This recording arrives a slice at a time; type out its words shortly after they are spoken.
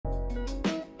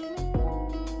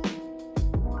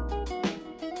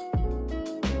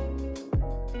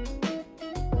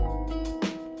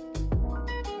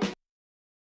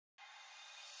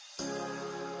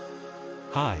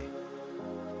Hi.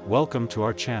 Welcome to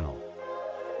our channel.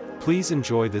 Please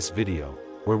enjoy this video,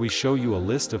 where we show you a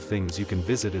list of things you can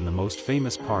visit in the most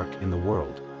famous park in the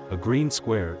world, a green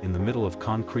square in the middle of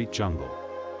concrete jungle.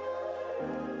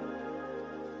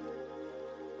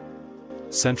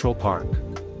 Central Park.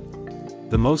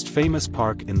 The most famous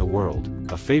park in the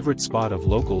world, a favorite spot of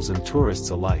locals and tourists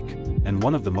alike, and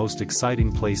one of the most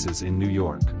exciting places in New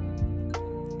York.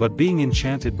 But being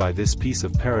enchanted by this piece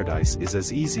of paradise is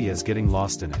as easy as getting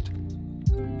lost in it.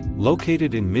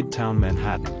 Located in Midtown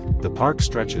Manhattan, the park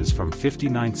stretches from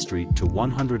 59th Street to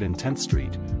 110th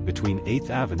Street, between 8th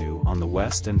Avenue on the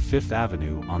west and 5th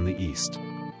Avenue on the east.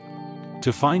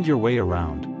 To find your way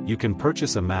around, you can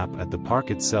purchase a map at the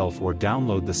park itself or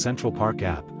download the Central Park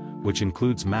app, which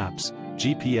includes maps,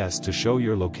 GPS to show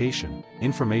your location,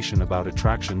 information about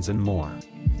attractions and more.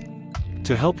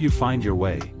 To help you find your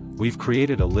way, we've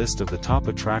created a list of the top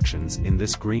attractions in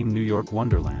this green New York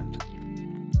wonderland.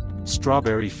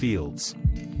 Strawberry Fields.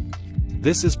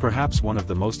 This is perhaps one of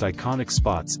the most iconic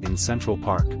spots in Central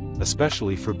Park,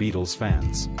 especially for Beatles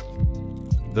fans.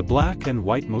 The black and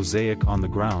white mosaic on the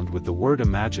ground with the word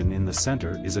Imagine in the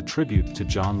center is a tribute to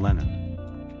John Lennon.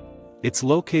 It's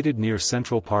located near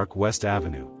Central Park West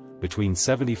Avenue, between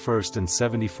 71st and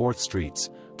 74th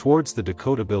Streets, towards the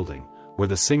Dakota Building, where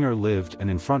the singer lived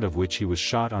and in front of which he was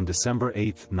shot on December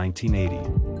 8,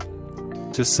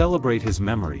 1980. To celebrate his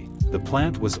memory, the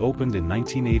plant was opened in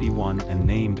 1981 and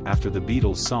named after the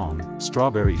Beatles' song,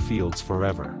 Strawberry Fields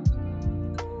Forever.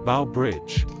 Bow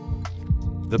Bridge.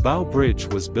 The Bow Bridge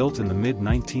was built in the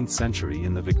mid-19th century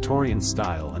in the Victorian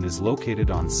style and is located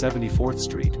on 74th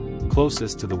Street,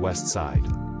 closest to the west side.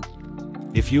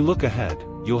 If you look ahead,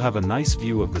 you'll have a nice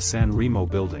view of the San Remo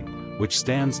building, which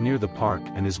stands near the park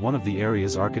and is one of the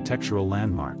area's architectural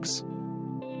landmarks.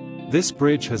 This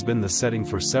bridge has been the setting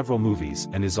for several movies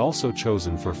and is also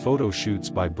chosen for photo shoots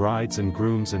by brides and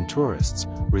grooms and tourists,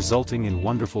 resulting in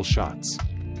wonderful shots.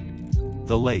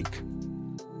 The lake.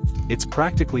 It's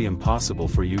practically impossible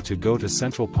for you to go to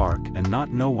Central Park and not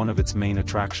know one of its main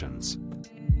attractions.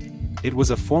 It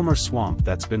was a former swamp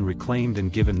that's been reclaimed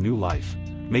and given new life,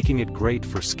 making it great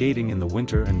for skating in the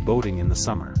winter and boating in the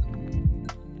summer.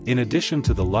 In addition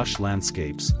to the lush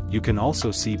landscapes, you can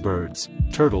also see birds,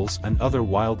 turtles and other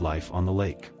wildlife on the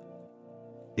lake.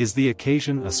 Is the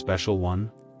occasion a special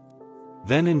one?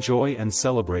 Then enjoy and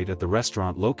celebrate at the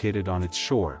restaurant located on its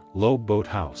shore, Loeb Boat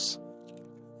House.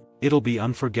 It'll be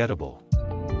unforgettable.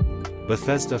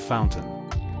 Bethesda Fountain.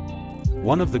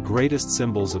 One of the greatest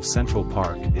symbols of Central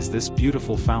Park is this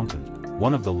beautiful fountain,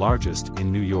 one of the largest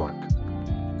in New York.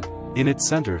 In its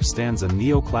center stands a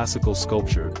neoclassical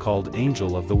sculpture called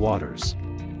Angel of the Waters.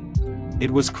 It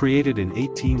was created in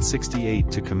 1868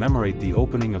 to commemorate the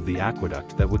opening of the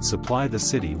aqueduct that would supply the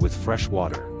city with fresh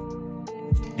water.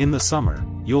 In the summer,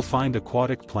 you'll find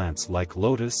aquatic plants like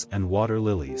lotus and water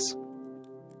lilies.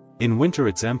 In winter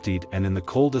it's emptied and in the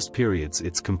coldest periods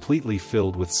it's completely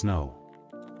filled with snow.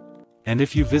 And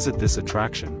if you visit this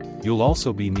attraction, you'll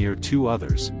also be near two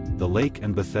others, the lake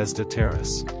and Bethesda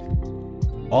Terrace.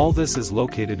 All this is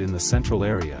located in the central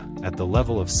area, at the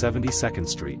level of 72nd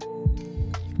Street.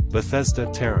 Bethesda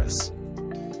Terrace.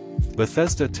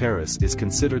 Bethesda Terrace is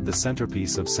considered the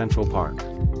centerpiece of Central Park.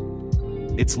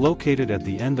 It's located at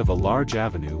the end of a large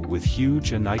avenue with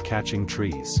huge and eye-catching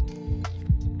trees.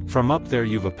 From up there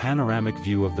you've a panoramic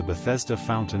view of the Bethesda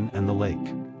Fountain and the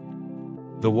lake.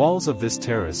 The walls of this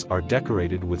terrace are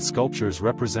decorated with sculptures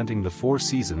representing the four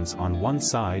seasons on one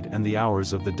side and the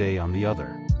hours of the day on the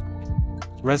other.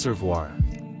 Reservoir.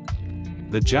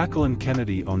 The Jacqueline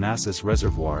Kennedy Onassis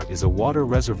Reservoir is a water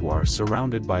reservoir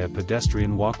surrounded by a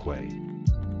pedestrian walkway.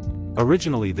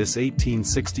 Originally this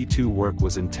 1862 work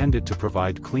was intended to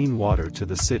provide clean water to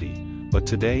the city, but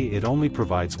today it only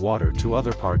provides water to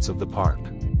other parts of the park.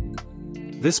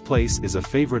 This place is a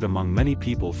favorite among many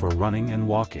people for running and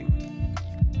walking.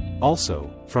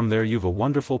 Also, from there you've a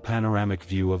wonderful panoramic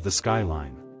view of the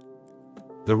skyline.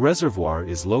 The reservoir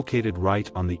is located right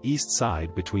on the east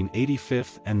side between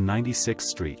 85th and 96th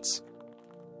Streets.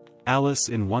 Alice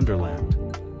in Wonderland.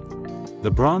 The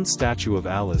bronze statue of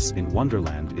Alice in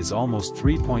Wonderland is almost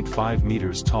 3.5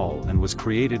 meters tall and was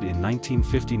created in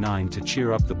 1959 to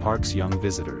cheer up the park's young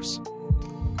visitors.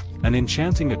 An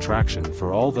enchanting attraction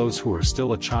for all those who are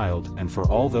still a child and for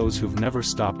all those who've never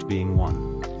stopped being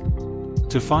one.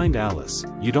 To find Alice,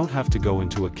 you don't have to go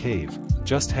into a cave,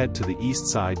 just head to the east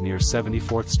side near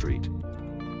 74th Street.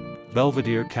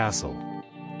 Belvedere Castle.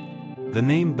 The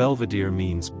name Belvedere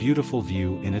means beautiful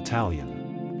view in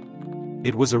Italian.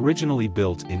 It was originally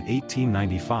built in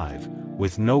 1895,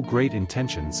 with no great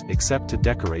intentions except to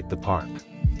decorate the park.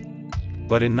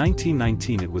 But in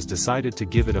 1919 it was decided to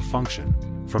give it a function.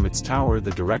 From its tower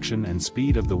the direction and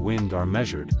speed of the wind are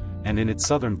measured, and in its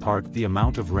southern part the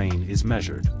amount of rain is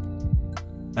measured.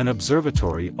 An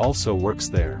observatory also works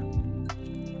there.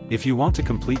 If you want to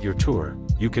complete your tour,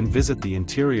 you can visit the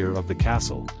interior of the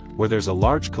castle, where there's a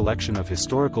large collection of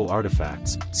historical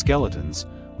artifacts, skeletons,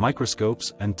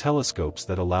 microscopes and telescopes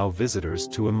that allow visitors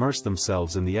to immerse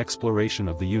themselves in the exploration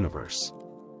of the universe.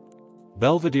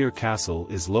 Belvedere Castle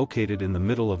is located in the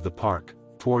middle of the park,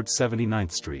 towards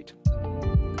 79th Street.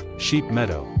 Sheep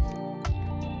Meadow.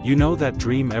 You know that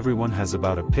dream everyone has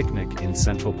about a picnic in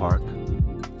Central Park?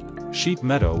 Sheep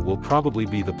Meadow will probably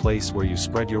be the place where you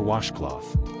spread your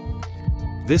washcloth.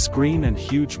 This green and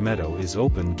huge meadow is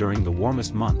open during the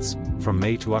warmest months, from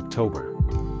May to October.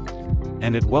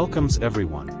 And it welcomes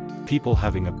everyone, people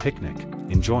having a picnic,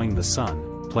 enjoying the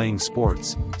sun, playing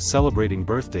sports, celebrating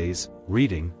birthdays,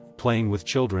 reading, playing with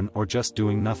children or just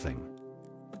doing nothing.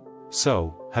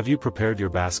 So, have you prepared your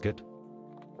basket?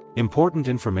 Important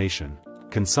information: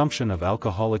 consumption of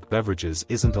alcoholic beverages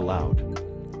isn't allowed.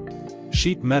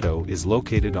 Sheep Meadow is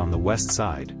located on the west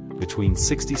side, between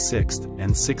 66th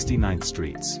and 69th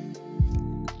Streets.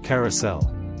 Carousel.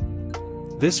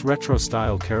 This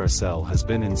retro-style carousel has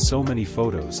been in so many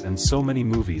photos and so many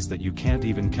movies that you can't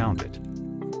even count it.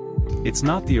 It's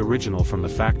not the original from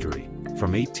the factory,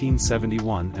 from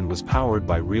 1871, and was powered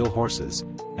by real horses,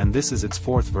 and this is its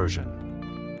fourth version.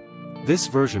 This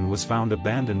version was found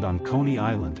abandoned on Coney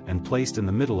Island and placed in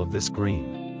the middle of this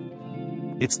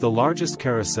green. It's the largest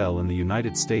carousel in the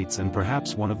United States and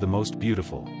perhaps one of the most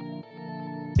beautiful.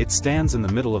 It stands in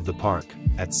the middle of the park,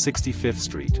 at 65th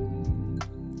Street.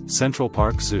 Central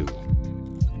Park Zoo.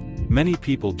 Many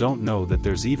people don't know that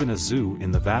there's even a zoo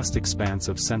in the vast expanse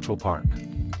of Central Park.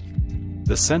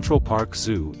 The Central Park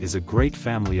Zoo is a great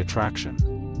family attraction.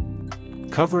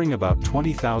 Covering about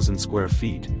 20,000 square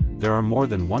feet, there are more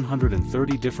than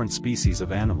 130 different species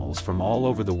of animals from all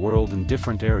over the world in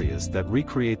different areas that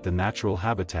recreate the natural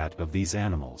habitat of these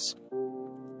animals.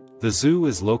 The zoo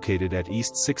is located at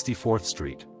East 64th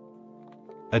Street.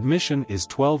 Admission is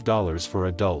 $12 for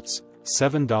adults,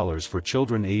 $7 for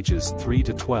children ages 3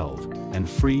 to 12, and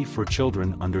free for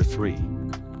children under 3.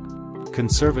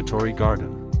 Conservatory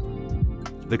Garden.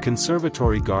 The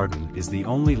Conservatory Garden is the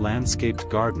only landscaped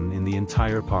garden in the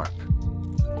entire park.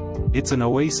 It's an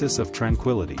oasis of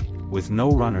tranquility, with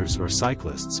no runners or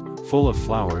cyclists, full of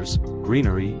flowers,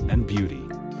 greenery, and beauty.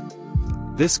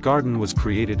 This garden was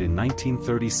created in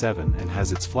 1937 and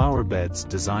has its flower beds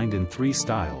designed in 3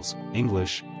 styles: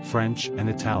 English, French, and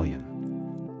Italian.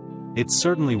 It's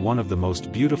certainly one of the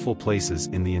most beautiful places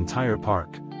in the entire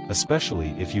park, especially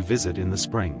if you visit in the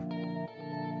spring.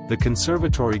 The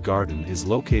Conservatory Garden is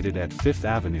located at 5th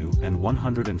Avenue and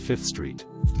 105th Street.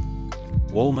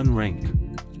 Wollman Rink.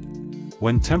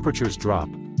 When temperatures drop,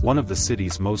 one of the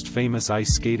city's most famous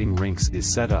ice skating rinks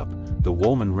is set up, the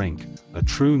Wollman Rink, a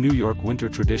true New York winter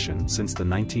tradition since the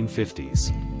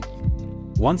 1950s.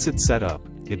 Once it's set up,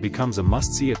 it becomes a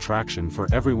must-see attraction for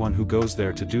everyone who goes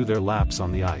there to do their laps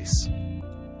on the ice.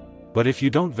 But if you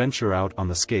don't venture out on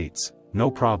the skates, no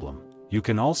problem, you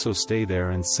can also stay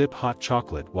there and sip hot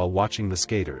chocolate while watching the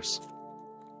skaters.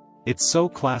 It's so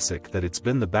classic that it's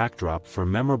been the backdrop for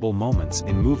memorable moments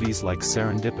in movies like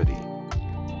Serendipity.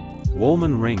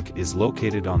 Wollman Rink is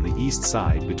located on the east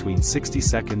side between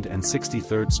 62nd and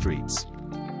 63rd Streets.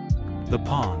 The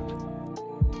Pond.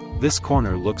 This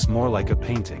corner looks more like a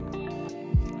painting.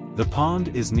 The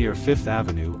pond is near 5th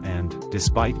Avenue and,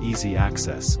 despite easy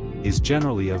access, is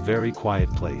generally a very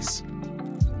quiet place.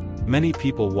 Many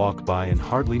people walk by and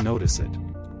hardly notice it.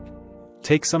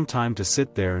 Take some time to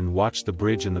sit there and watch the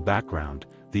bridge in the background,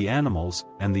 the animals,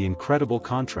 and the incredible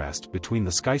contrast between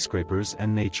the skyscrapers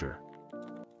and nature.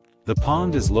 The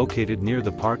pond is located near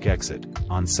the park exit,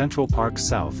 on Central Park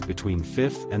South between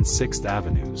 5th and 6th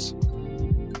Avenues.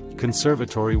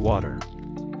 Conservatory Water.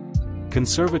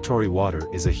 Conservatory Water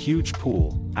is a huge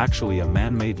pool, actually a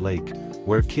man-made lake,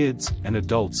 where kids and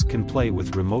adults can play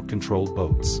with remote-controlled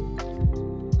boats.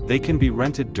 They can be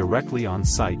rented directly on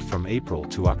site from April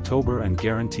to October and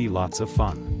guarantee lots of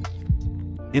fun.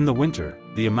 In the winter,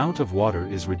 the amount of water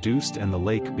is reduced and the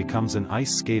lake becomes an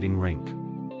ice skating rink.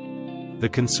 The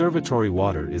Conservatory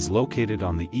Water is located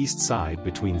on the east side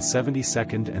between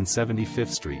 72nd and 75th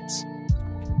Streets.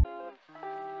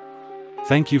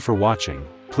 Thank you for watching.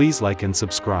 Please like and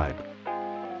subscribe.